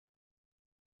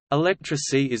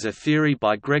Electracy is a theory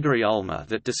by Gregory Ulmer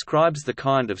that describes the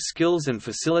kind of skills and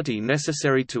facility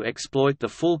necessary to exploit the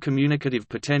full communicative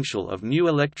potential of new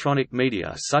electronic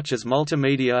media such as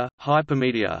multimedia,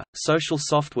 hypermedia, social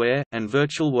software, and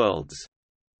virtual worlds.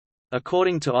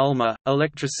 According to Ulmer,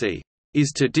 electracy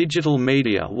is to digital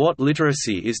media what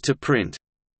literacy is to print.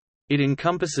 It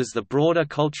encompasses the broader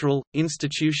cultural,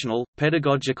 institutional,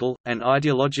 pedagogical, and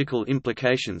ideological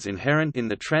implications inherent in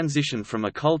the transition from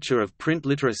a culture of print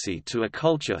literacy to a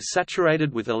culture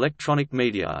saturated with electronic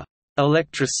media.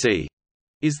 Electracy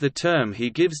is the term he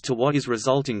gives to what is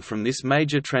resulting from this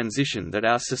major transition that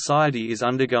our society is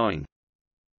undergoing.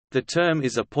 The term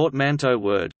is a portmanteau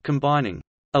word, combining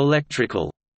electrical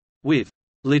with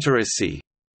literacy,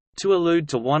 to allude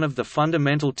to one of the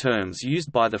fundamental terms used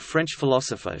by the French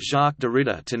philosopher Jacques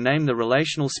Derrida to name the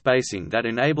relational spacing that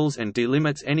enables and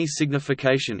delimits any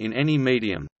signification in any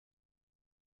medium.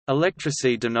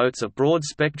 Electracy denotes a broad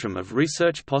spectrum of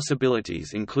research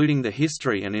possibilities including the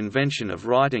history and invention of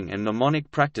writing and mnemonic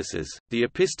practices, the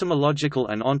epistemological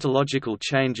and ontological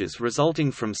changes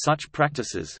resulting from such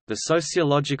practices, the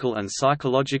sociological and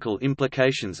psychological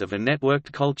implications of a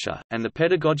networked culture, and the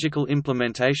pedagogical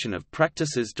implementation of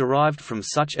practices derived from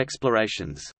such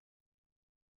explorations.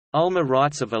 Ulmer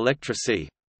writes of electracy,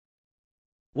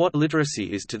 "What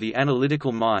literacy is to the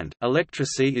analytical mind,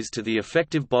 electracy is to the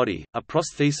affective body, a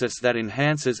prosthesis that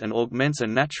enhances and augments a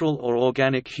natural or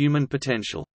organic human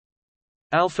potential.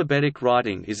 Alphabetic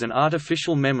writing is an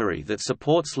artificial memory that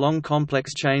supports long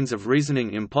complex chains of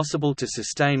reasoning impossible to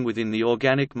sustain within the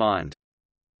organic mind.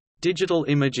 Digital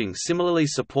imaging similarly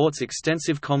supports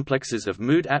extensive complexes of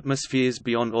mood atmospheres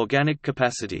beyond organic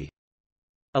capacity.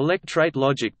 Electrate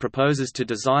logic proposes to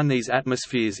design these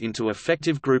atmospheres into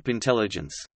effective group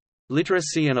intelligence.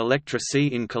 Literacy and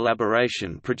electracy in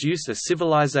collaboration produce a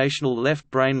civilizational left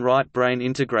brain-right brain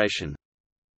integration.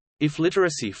 If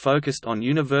literacy focused on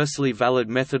universally valid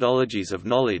methodologies of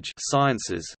knowledge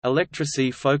sciences,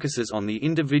 electracy focuses on the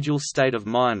individual state of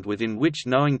mind within which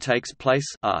knowing takes place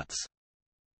arts.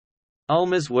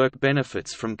 Ulmer's work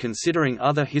benefits from considering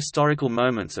other historical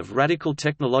moments of radical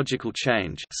technological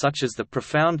change such as the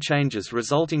profound changes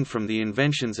resulting from the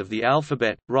inventions of the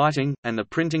alphabet, writing, and the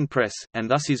printing press,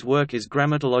 and thus his work is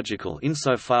grammatological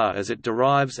insofar as it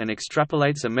derives and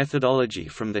extrapolates a methodology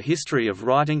from the history of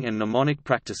writing and mnemonic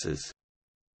practices.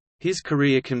 His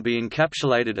career can be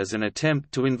encapsulated as an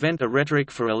attempt to invent a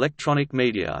rhetoric for electronic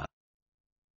media.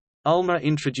 Ulmer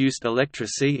introduced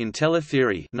electracy in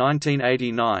teletheory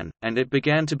 1989, and it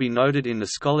began to be noted in the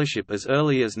scholarship as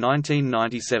early as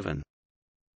 1997.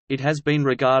 It has been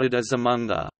regarded as among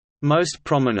the most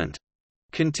prominent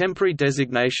contemporary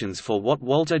designations for what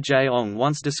Walter J. Ong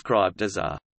once described as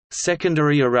a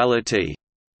secondary orality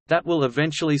that will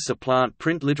eventually supplant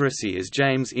print literacy. As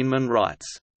James Inman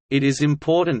writes, "It is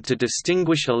important to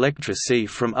distinguish electracy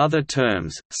from other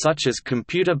terms, such as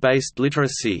computer-based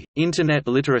literacy, internet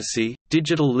literacy,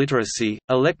 digital literacy,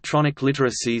 electronic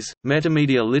literacies,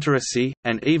 metamedia literacy,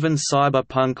 and even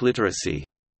cyberpunk literacy.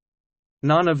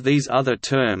 None of these other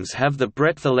terms have the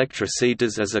breadth electracy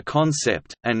does as a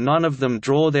concept, and none of them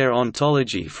draw their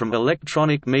ontology from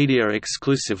electronic media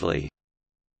exclusively."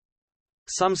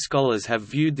 Some scholars have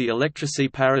viewed the electracy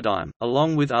paradigm,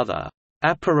 along with other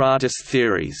apparatus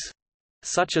theories,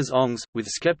 such as Ong's, with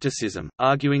skepticism,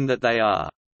 arguing that they are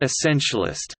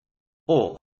essentialist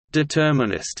or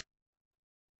determinist.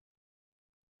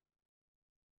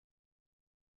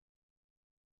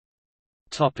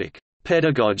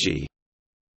 Pedagogy.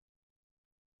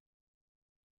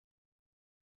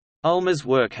 Ulmer's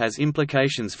work has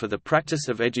implications for the practice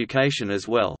of education as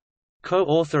well.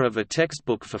 Co-author of a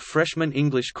textbook for freshman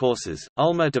English courses,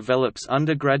 Ulmer develops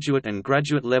undergraduate and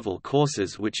graduate-level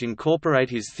courses which incorporate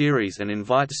his theories and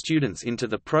invite students into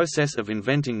the process of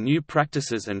inventing new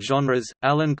practices and genres.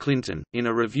 Alan Clinton, in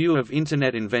a review of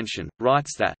Internet invention,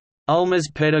 writes that,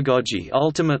 "Ulmer's pedagogy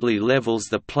ultimately levels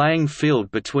the playing field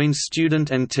between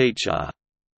student and teacher."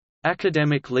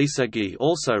 Academic Lisa Guy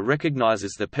also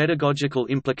recognizes the pedagogical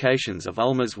implications of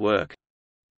Ulmer's work.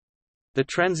 The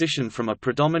transition from a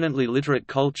predominantly literate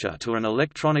culture to an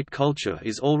electronic culture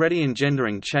is already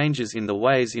engendering changes in the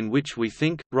ways in which we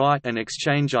think, write and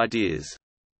exchange ideas.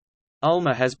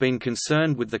 Ulmer has been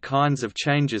concerned with the kinds of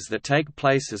changes that take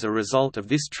place as a result of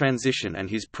this transition, and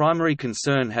his primary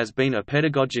concern has been a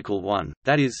pedagogical one,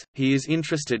 that is, he is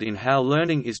interested in how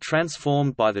learning is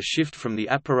transformed by the shift from the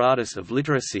apparatus of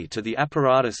literacy to the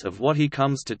apparatus of what he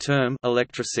comes to term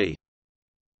electracy.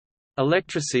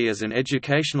 Electracy as an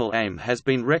educational aim has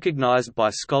been recognized by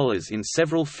scholars in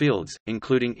several fields,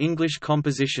 including English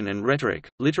composition and rhetoric,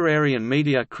 literary and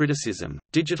media criticism,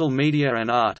 digital media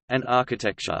and art, and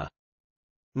architecture.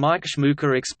 Mike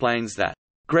Schmucker explains that,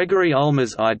 "Gregory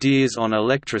Ulmer's ideas on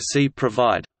electracy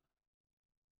provide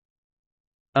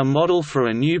a model for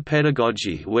a new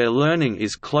pedagogy where learning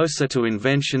is closer to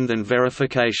invention than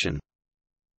verification."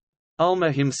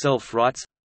 Ulmer himself writes,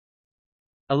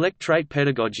 "Electrate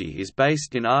pedagogy is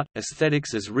based in art,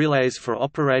 aesthetics as relays for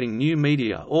operating new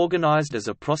media organized as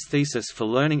a prosthesis for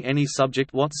learning any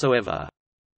subject whatsoever.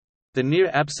 The near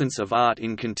absence of art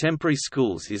in contemporary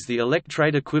schools is the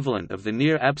electrate equivalent of the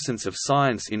near absence of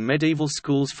science in medieval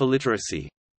schools for literacy.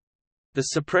 The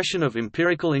suppression of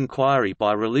empirical inquiry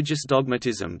by religious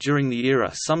dogmatism during the era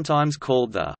sometimes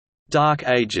called the Dark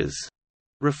Ages,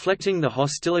 reflecting the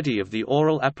hostility of the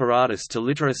oral apparatus to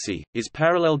literacy, is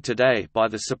paralleled today by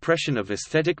the suppression of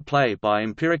aesthetic play by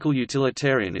empirical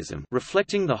utilitarianism,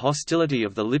 reflecting the hostility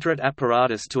of the literate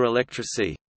apparatus to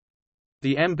electracy.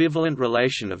 The ambivalent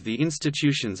relation of the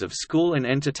institutions of school and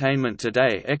entertainment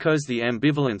today echoes the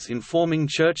ambivalence informing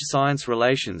church-science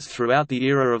relations throughout the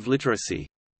era of literacy.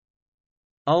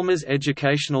 Ulmer's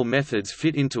educational methods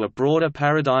fit into a broader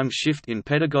paradigm shift in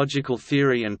pedagogical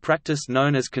theory and practice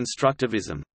known as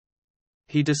constructivism.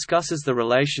 He discusses the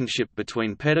relationship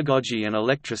between pedagogy and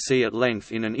electracy at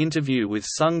length in an interview with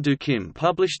Sung Du Kim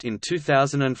published in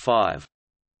 2005.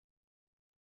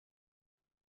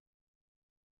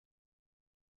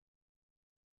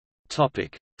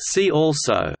 See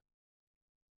also: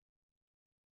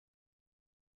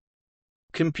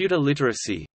 computer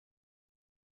literacy,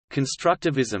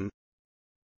 constructivism,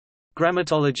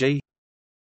 grammatology,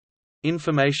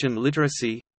 information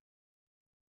literacy,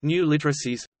 new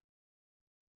literacies,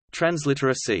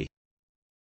 transliteracy.